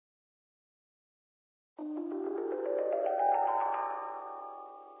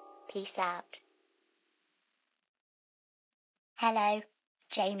peace out. Hello,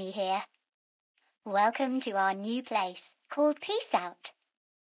 Jaime here. Welcome to our new place called Peace Out.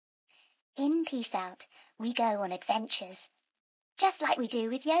 In Peace Out, we go on adventures, just like we do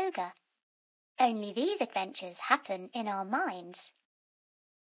with yoga. Only these adventures happen in our minds.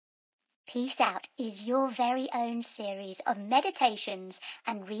 Peace Out is your very own series of meditations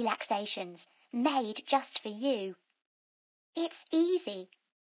and relaxations made just for you. It's easy.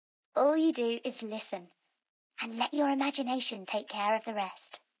 All you do is listen and let your imagination take care of the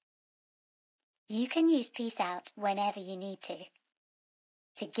rest. You can use Peace Out whenever you need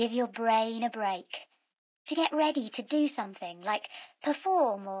to give your brain a break, to get ready to do something like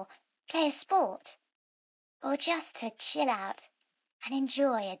perform or play a sport, or just to chill out and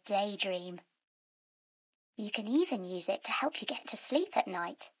enjoy a daydream. You can even use it to help you get to sleep at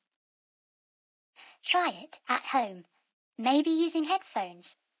night. Try it at home, maybe using headphones,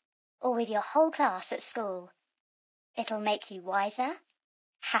 or with your whole class at school. It'll make you wiser,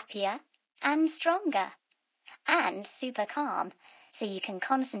 happier, and stronger, and super calm, so you can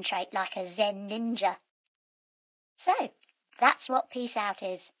concentrate like a Zen ninja. So, that's what Peace Out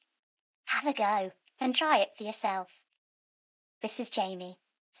is. Have a go and try it for yourself. This is Jaime,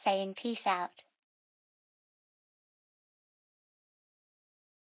 saying peace out.